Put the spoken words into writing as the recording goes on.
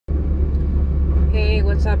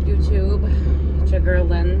What's up, YouTube? It's your girl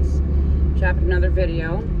Lynn's dropping another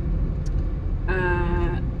video.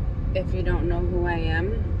 If you don't know who I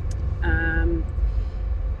am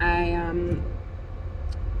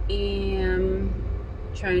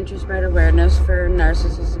trying to spread awareness for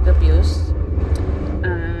narcissistic abuse,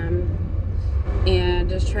 and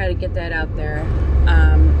just try to get that out there.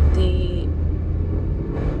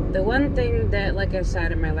 The one thing that, like I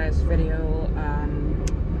said in my last video,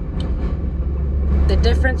 the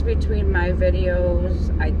difference between my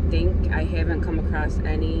videos, I think I haven't come across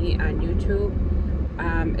any on YouTube,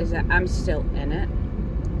 is that I'm still in it.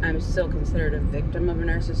 I'm still considered a victim of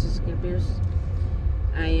narcissistic abuse.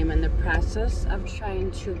 I am in the process of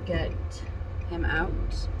trying to get him out,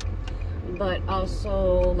 but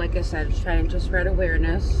also, like I said, trying to spread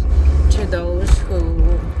awareness to those who,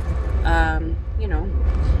 you know,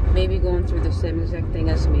 maybe going through the same exact thing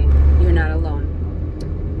as me. You're not alone.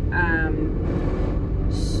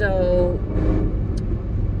 So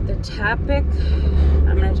the topic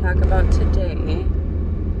I'm going to talk about today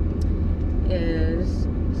is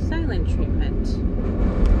silent treatment,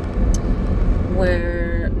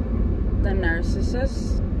 where the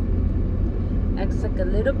narcissist acts like a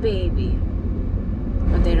little baby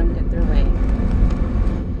when they don't get their way.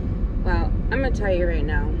 Well, I'm going to tell you right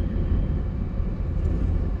now,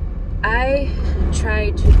 I try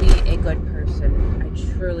to be a good person. I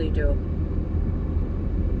truly do.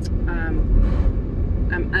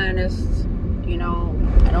 I'm honest, you know,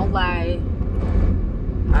 I don't lie.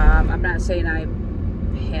 I'm not saying I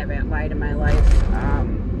haven't lied in my life,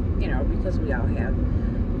 you know, because we all have.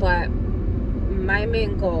 But my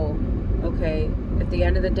main goal, okay, at the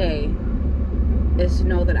end of the day, is to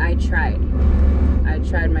know that I tried. I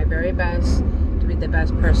tried my very best to be the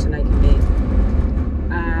best person I can be.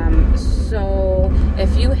 So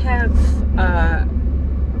if you have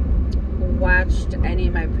watched any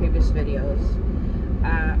of my previous videos,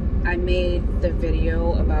 I made the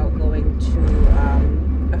video about going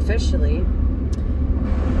to officially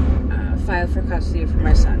file for custody for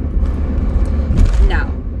my son.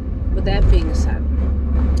 Now, with that being said,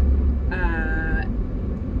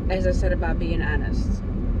 as I said about being honest,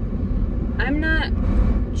 I'm not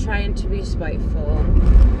trying to be spiteful.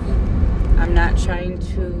 I'm not trying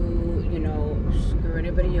to, you know, screw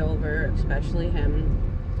anybody over, especially him.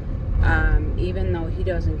 Even though he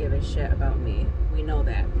doesn't give a shit about me. We know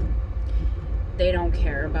that. They don't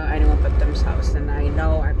care about anyone but themselves. And I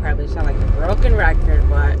know I probably sound like a broken record,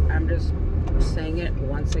 but I'm just saying it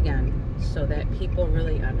once again so that people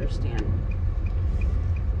really understand.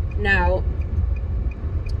 Now,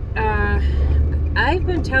 I've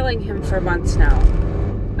been telling him for months now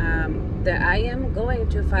that I am going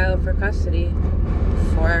to file for custody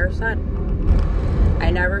for our son.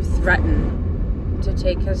 I never threatened to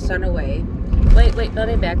take his son away. Wait, let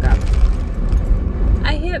me back up.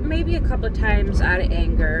 I have maybe a couple of times out of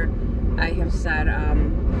anger, I have said,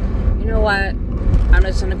 you know what, I'm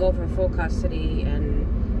just going to go for full custody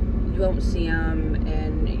and you won't see him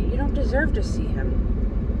and you don't deserve to see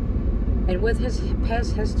him. And with his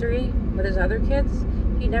past history with his other kids,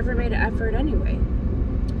 he never made an effort anyway.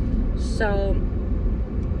 So,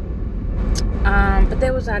 but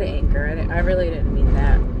that was out of anger. I really didn't mean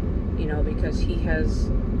that, you know, because he has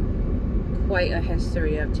quite a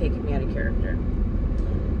history of taking me out of character.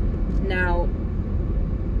 Now,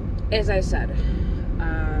 as I said,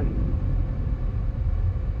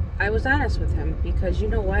 I was honest with him because, you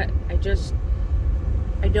know what, I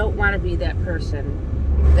don't want to be that person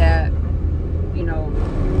that, you know,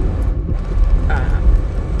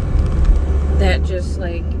 that just,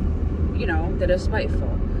 like, you know, that is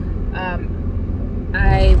spiteful.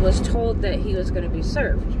 I was told that he was going to be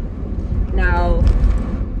served. Now,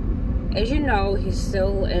 as you know, he's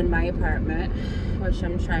still in my apartment, which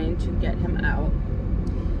I'm trying to get him out.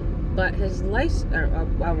 But his license, or I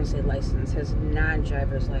won't say license, his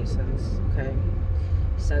non-driver's license, okay,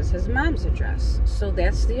 says his mom's address. So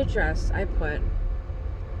that's the address I put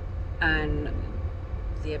on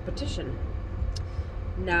the petition.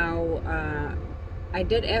 Now, I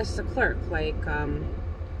did ask the clerk, like,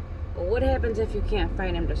 well, what happens if you can't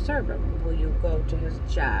find him to serve him? Will you go to his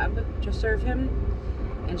job to serve him?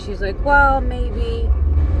 And she's like, well, maybe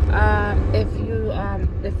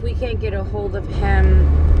if we can't get a hold of him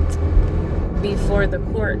before the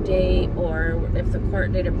court date, or if the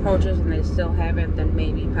court date approaches and they still haven't, then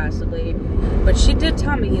maybe, possibly. But she did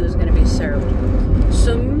tell me he was going to be served.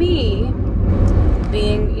 So me,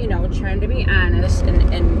 being, you know, trying to be honest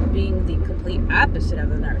and being the complete opposite of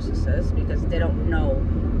the narcissist, because they don't know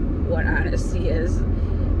what honesty is.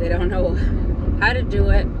 They don't know how to do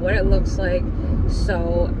it, what it looks like.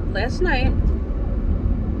 So last night,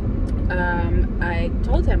 I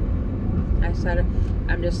told him, I said,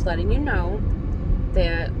 I'm just letting you know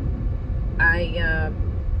that I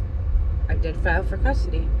did file for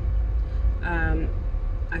custody.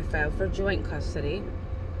 I filed for joint custody.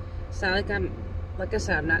 It's not like I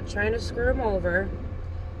said, I'm not trying to screw him over.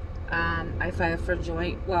 I filed for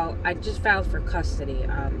joint, well, I just filed for custody.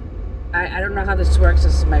 I don't know how this works.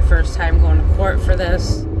 This is my first time going to court for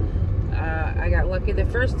this. I got lucky the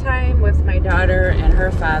first time with my daughter and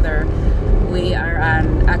her father. We are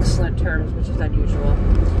on excellent terms, which is unusual.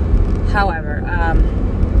 However,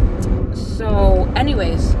 so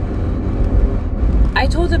anyways, I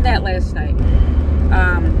told him that last night.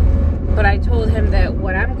 But I told him that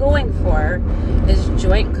what I'm going for is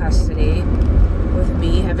joint custody with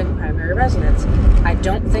me having primary residence. I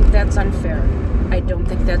don't think that's unfair. I don't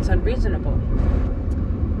think that's unreasonable.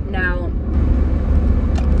 Now,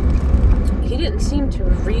 he didn't seem to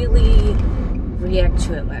really react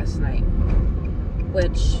to it last night,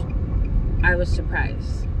 which I was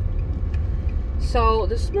surprised. So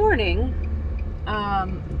this morning,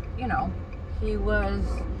 you know, he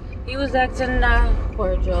was acting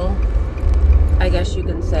cordial, I guess you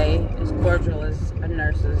can say, as cordial as a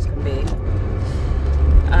narcissist can be.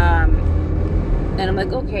 And I'm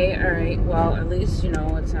like, okay, all right, well, at least, you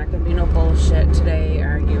know, it's not going to be no bullshit today,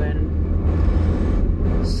 arguing.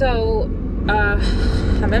 So,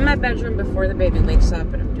 I'm in my bedroom before the baby wakes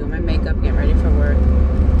up, and I'm doing my makeup, getting ready for work.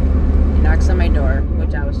 He knocks on my door,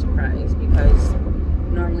 which I was surprised, because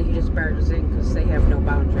normally he just barges in because they have no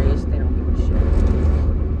boundaries. They don't give a shit.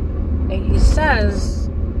 And he says,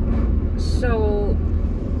 so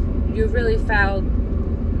you really filed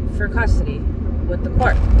for custody with the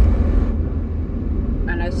court?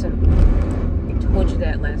 And I said, I told you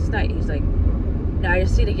that last night. He's like, no, I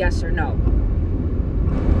just need a yes or no.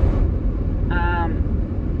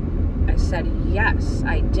 I said, yes,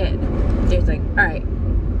 I did. He's like, all right,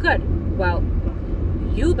 good. Well,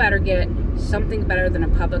 you better get something better than a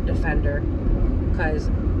public defender, because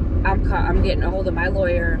I'm getting a hold of my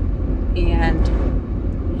lawyer, and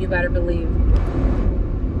you better believe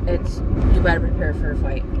you better prepare for a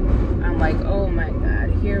fight. I'm like, oh my God,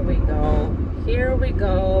 here we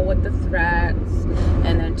go with the threats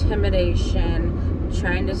and the intimidation,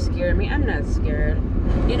 trying to scare me. I'm not scared.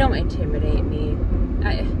 You don't intimidate me.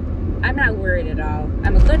 I'm not worried at all.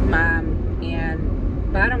 I'm a good mom,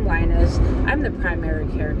 and bottom line is, I'm the primary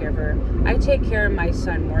caregiver. I take care of my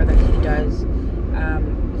son more than he does.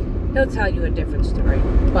 He'll tell you a different story,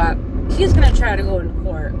 but he's gonna try to go in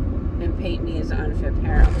court and paint me as an unfit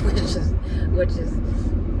parent, which is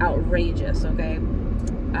outrageous. Okay.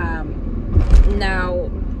 Now,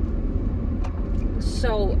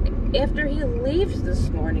 so after he leaves this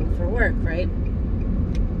morning for work, right?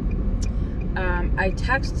 I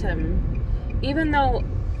text him, even though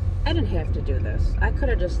I didn't have to do this. I could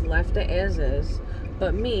have just left it as is,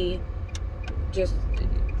 but me just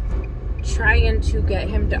trying to get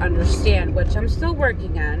him to understand, which I'm still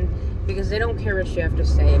working on, because they don't care what you have to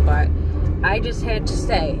say, but I just had to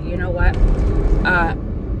say, you know what?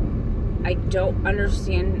 I don't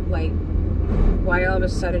understand, like, why all of a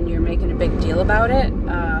sudden you're making a big deal about it,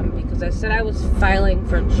 because I said I was filing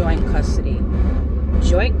for joint custody.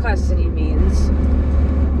 Joint custody means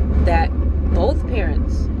that both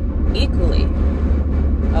parents equally,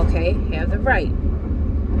 okay, have the right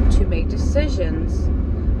to make decisions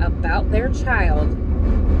about their child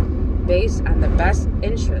based on the best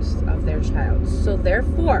interest of their child. So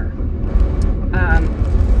therefore,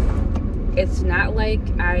 it's not like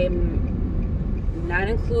I'm not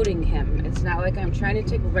including him. It's not like I'm trying to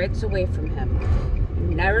take rights away from him.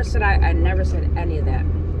 I never said any of that.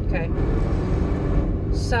 Okay.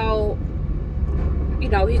 So, you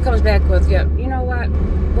know, he comes back with, yeah, you know what?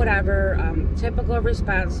 Whatever. Typical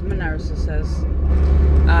response from a narcissist.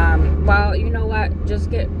 Well, you know what? Just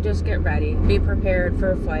get ready. Be prepared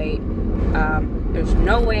for a fight. There's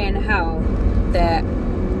no way in hell that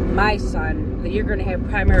my son, that you're going to have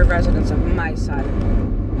primary residence of my son.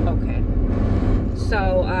 Okay.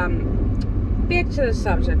 So, back to the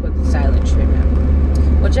subject with the silent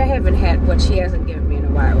treatment, which I haven't had, which he hasn't given me in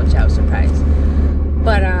a while, which I was surprised.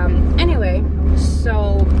 But, anyway,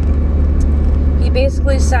 so he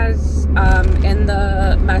basically says, in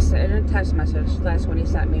the message, in a text message, last one he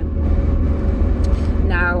sent me,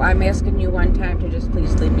 now I'm asking you one time to just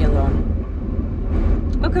please leave me alone.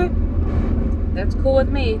 Okay. That's cool with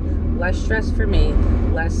me. Less stress for me.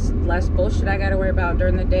 Less bullshit I gotta worry about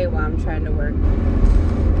during the day while I'm trying to work.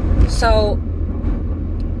 So,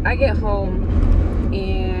 I get home,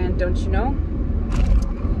 and don't you know?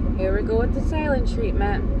 Here we go with the silent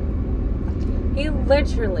treatment. He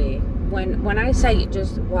literally when I say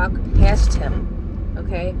just walk past him,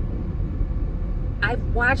 okay?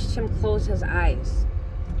 I've watched him close his eyes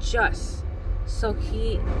just so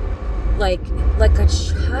he, like a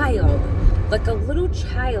child, like a little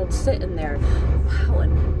child sitting there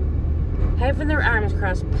pouting, having their arms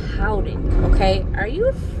crossed, pouting, okay? Are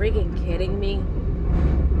you freaking kidding me?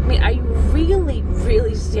 I mean, are you really,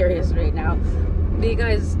 really serious right now?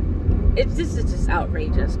 Because this is just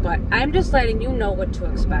outrageous, but I'm just letting you know what to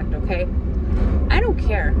expect, okay? I don't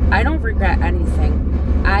care. I don't regret anything.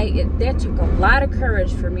 That took a lot of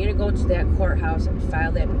courage for me to go to that courthouse and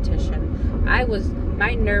file that petition.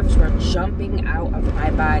 My nerves were jumping out of my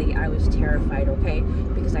body. I was terrified, okay?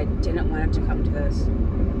 Because I didn't want it to come to this.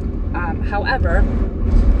 However,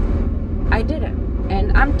 I did it.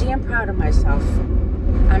 And I'm damn proud of myself.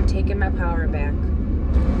 I'm taking my power back.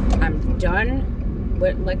 I'm done.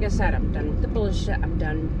 But like I said, I'm done with the bullshit. I'm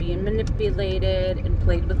done being manipulated and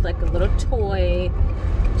played with like a little toy.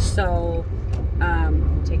 So,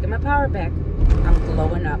 taking my power back. I'm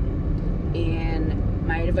glowing up. And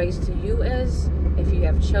my advice to you is, if you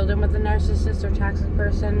have children with a narcissist or toxic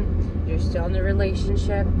person, you're still in the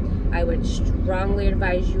relationship, I would strongly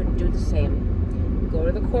advise you to do the same. Go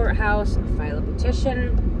to the courthouse, file a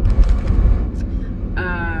petition.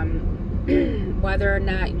 Whether or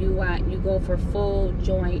not you go for full,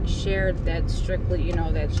 joint, shared, that's strictly,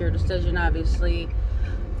 that's your decision, obviously.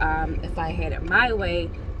 If I had it my way,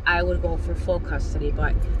 I would go for full custody,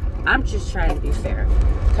 but I'm just trying to be fair,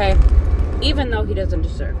 okay? Even though he doesn't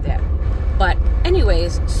deserve that. But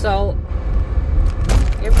anyways, so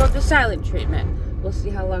here goes the silent treatment. We'll see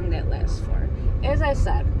how long that lasts for. As I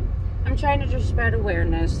said, I'm trying to just spread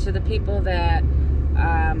awareness to the people that,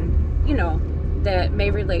 that may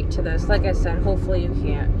relate to this. Like I said, hopefully you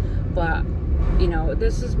can't. But,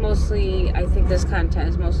 this is mostly, I think this content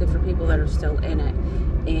is mostly for people that are still in it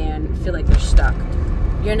and feel like they're stuck.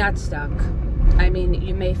 You're not stuck. I mean,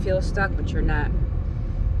 you may feel stuck, but you're not.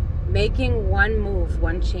 Making one move,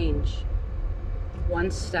 one change, one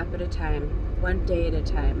step at a time, one day at a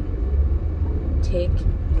time. Take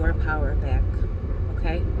your power back,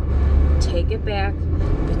 okay? Take it back,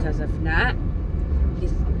 because if not,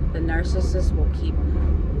 the narcissist will keep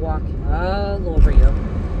walking all over you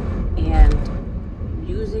and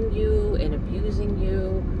using you and abusing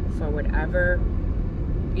you for whatever,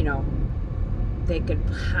 they could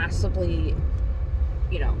possibly,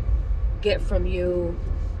 get from you.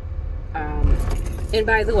 And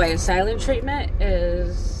by the way, silent treatment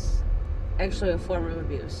is actually a form of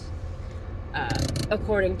abuse,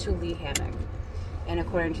 according to Lee Hammock and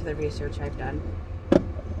according to the research I've done.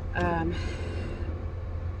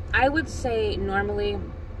 I would say normally,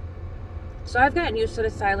 so I've gotten used to the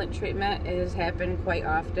silent treatment. It has happened quite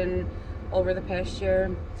often over the past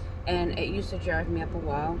year, and it used to drive me up a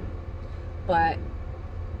wall. But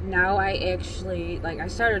now I actually, I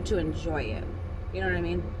started to enjoy it. You know what I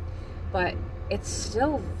mean? But it's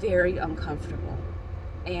still very uncomfortable.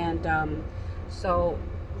 And so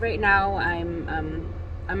right now I'm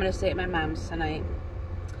gonna stay at my mom's tonight.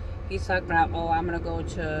 He's talking about, I'm gonna go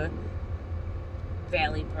to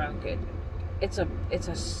Valley Brook. It's a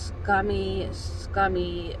scummy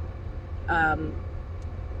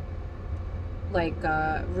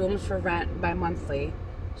rooms for rent by monthly.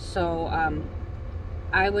 So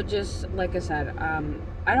I would just, like I said,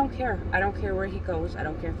 I don't care where he goes. I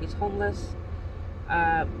don't care if he's homeless.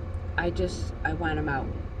 I want him out.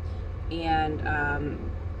 And I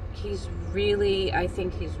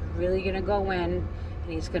think he's really gonna go in and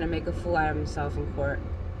he's gonna make a fool out of himself in court.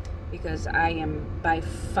 Because I am by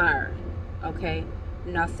far, okay,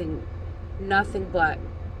 nothing but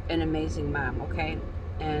an amazing mom, okay?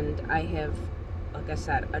 And I have, like I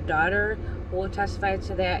said, a daughter who will testify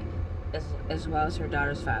to that, as well as her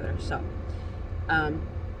daughter's father. So,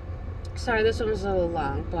 sorry, this one was a little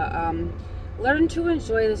long, but learn to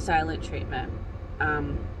enjoy the silent treatment,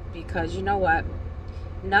 because you know what?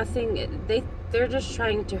 They're just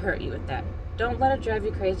trying to hurt you with that. Don't let it drive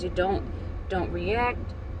you crazy. Don't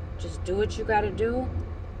react. Just do what you gotta do,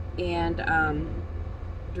 and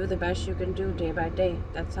do the best you can do day by day.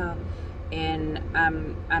 That's all. And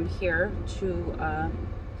I'm here to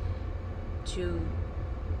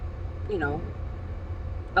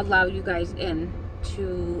allow you guys in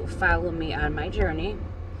to follow me on my journey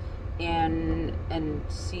and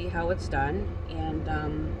see how it's done. And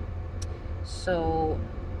so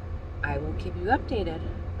I will keep you updated.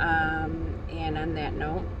 And on that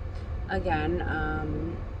note, again,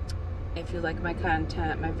 if you like my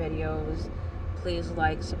content, my videos, please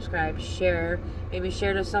like, subscribe, share. Maybe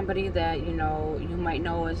share to somebody that you might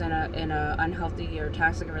know is in a unhealthy or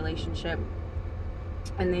toxic relationship.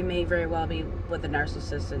 And they may very well be with a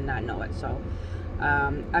narcissist and not know it. So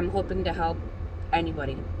I'm hoping to help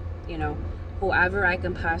anybody, you know, whoever I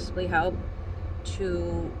can possibly help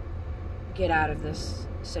to get out of this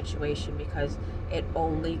situation, because it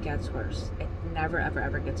only gets worse. It never, ever,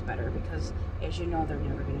 ever gets better, because as you know, they're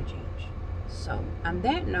never going to change. So on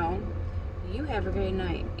that note, you have a great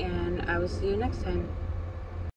night, and I will see you next time.